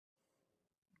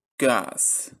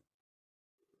Gus.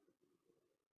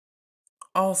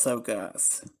 Also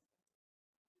Gus.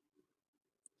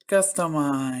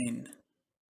 Gustomine.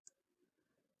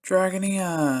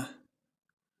 Dragonia.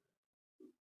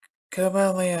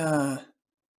 Cabelia.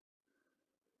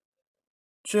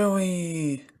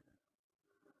 Joey.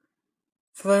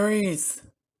 Clarice.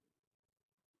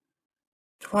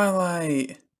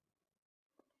 Twilight.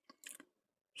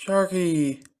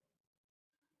 Sharky.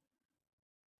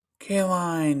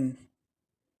 Kaline.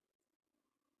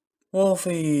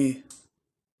 Wolfie.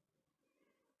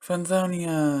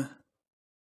 Funzonia.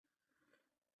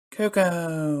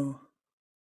 Coco.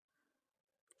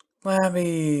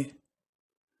 Labby.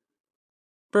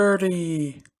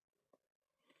 Birdie.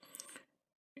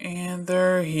 And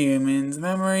their humans'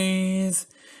 memories.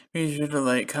 Be sure to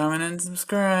like, comment, and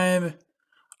subscribe.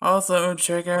 Also,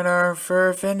 check out our Fur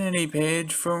Affinity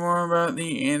page for more about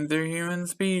the Anthro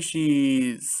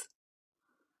species.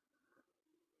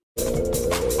 Come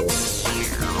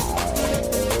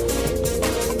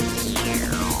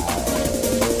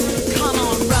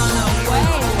on, run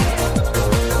away.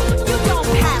 You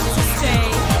don't have to stay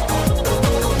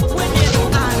when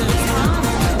you're out of time,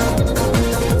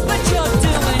 but you're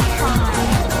doing fine.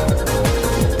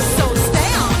 So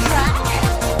stay on track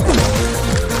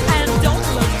and don't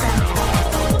look back.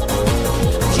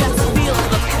 Just feel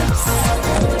the pace.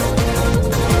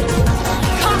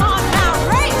 Come on now,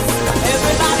 race.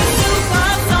 Everybody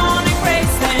supersonic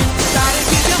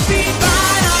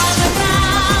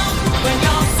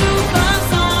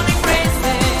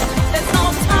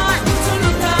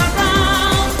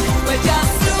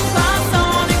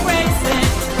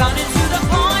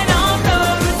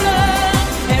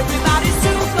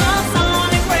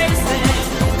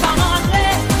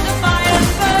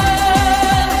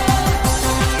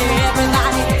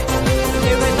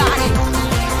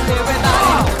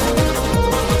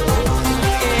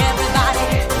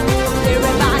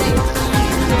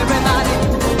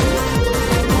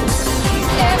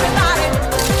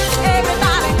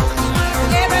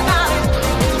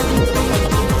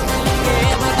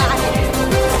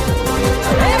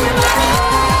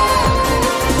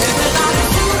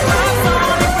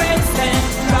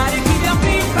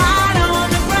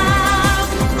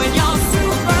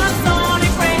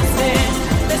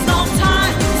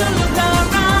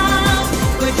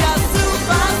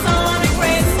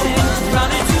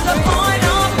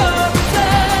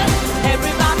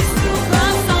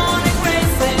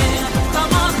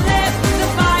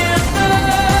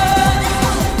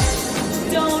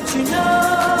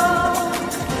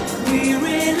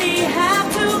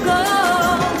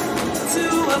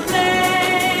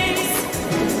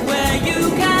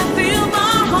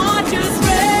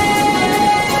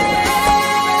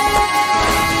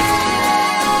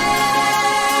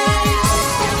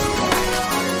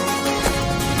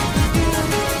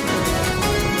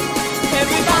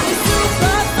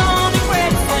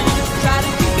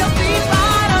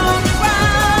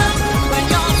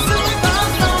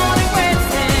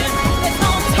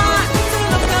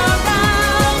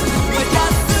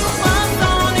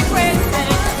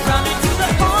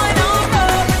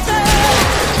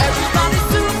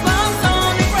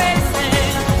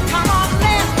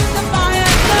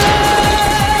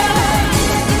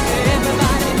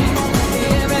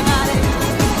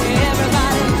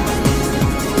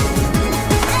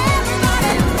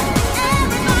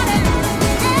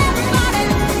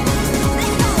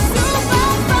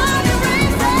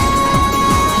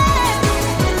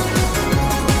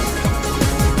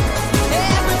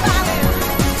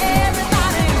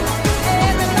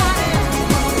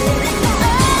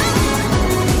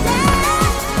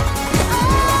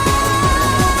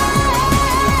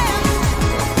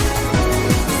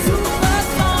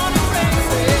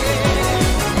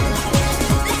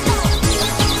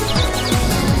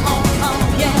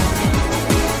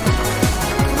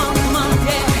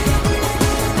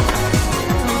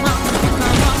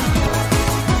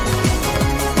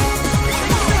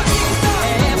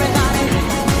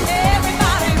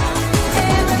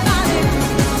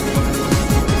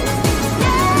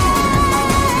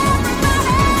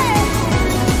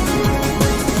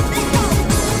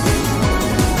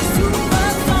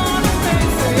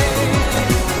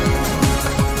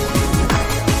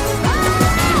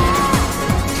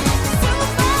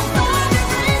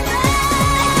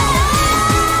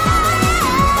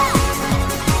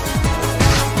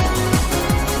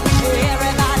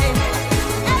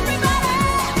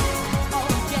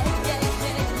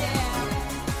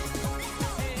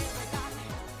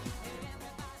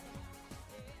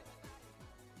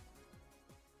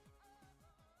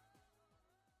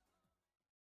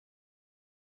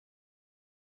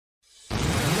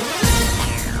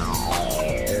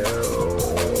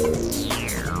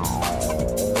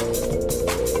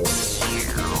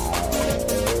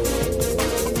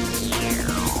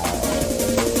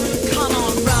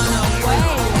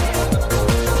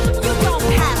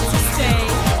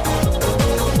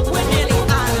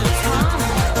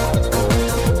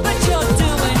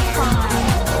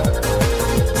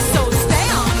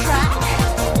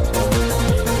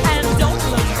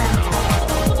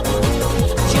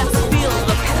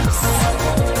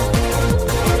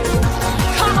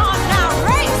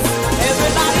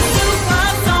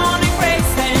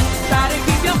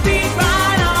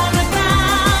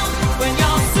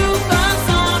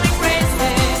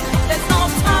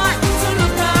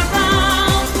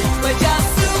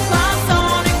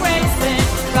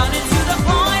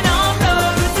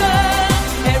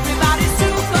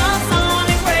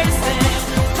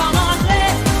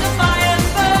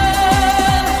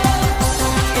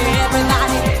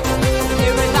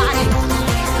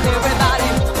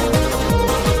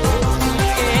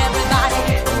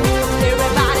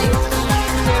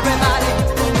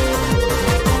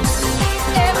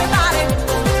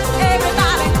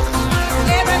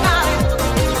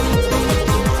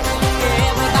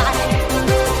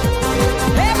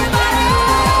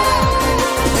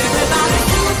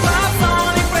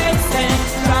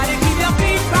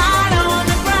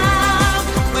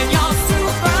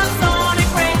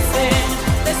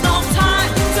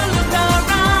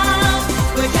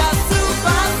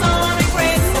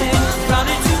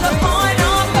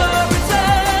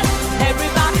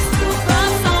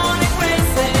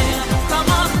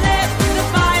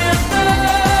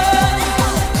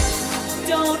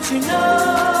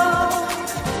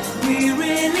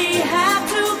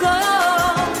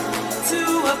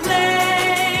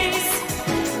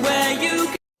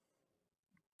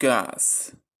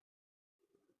Gus.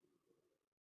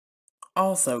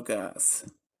 Also Gus.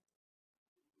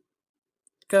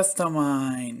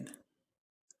 Gustomine.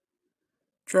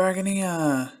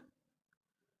 Dragonia.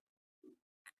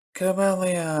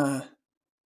 Cabelia.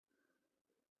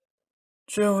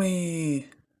 Joey.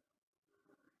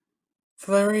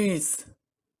 Clarice.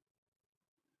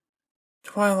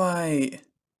 Twilight.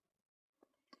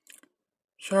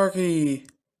 Sharky.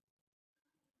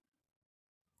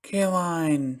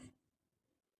 Kaline.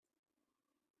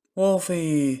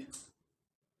 Wolfie.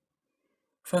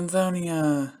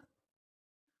 Funzonia.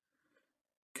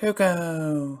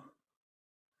 Coco.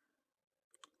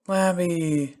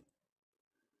 Labby.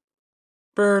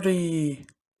 Birdie.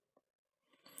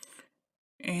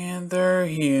 And their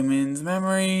humans'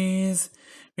 memories.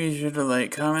 Be sure to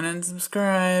like, comment, and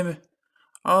subscribe.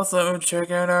 Also, check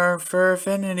out our Fur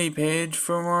Affinity page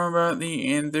for more about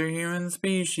the Anther human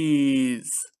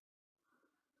species.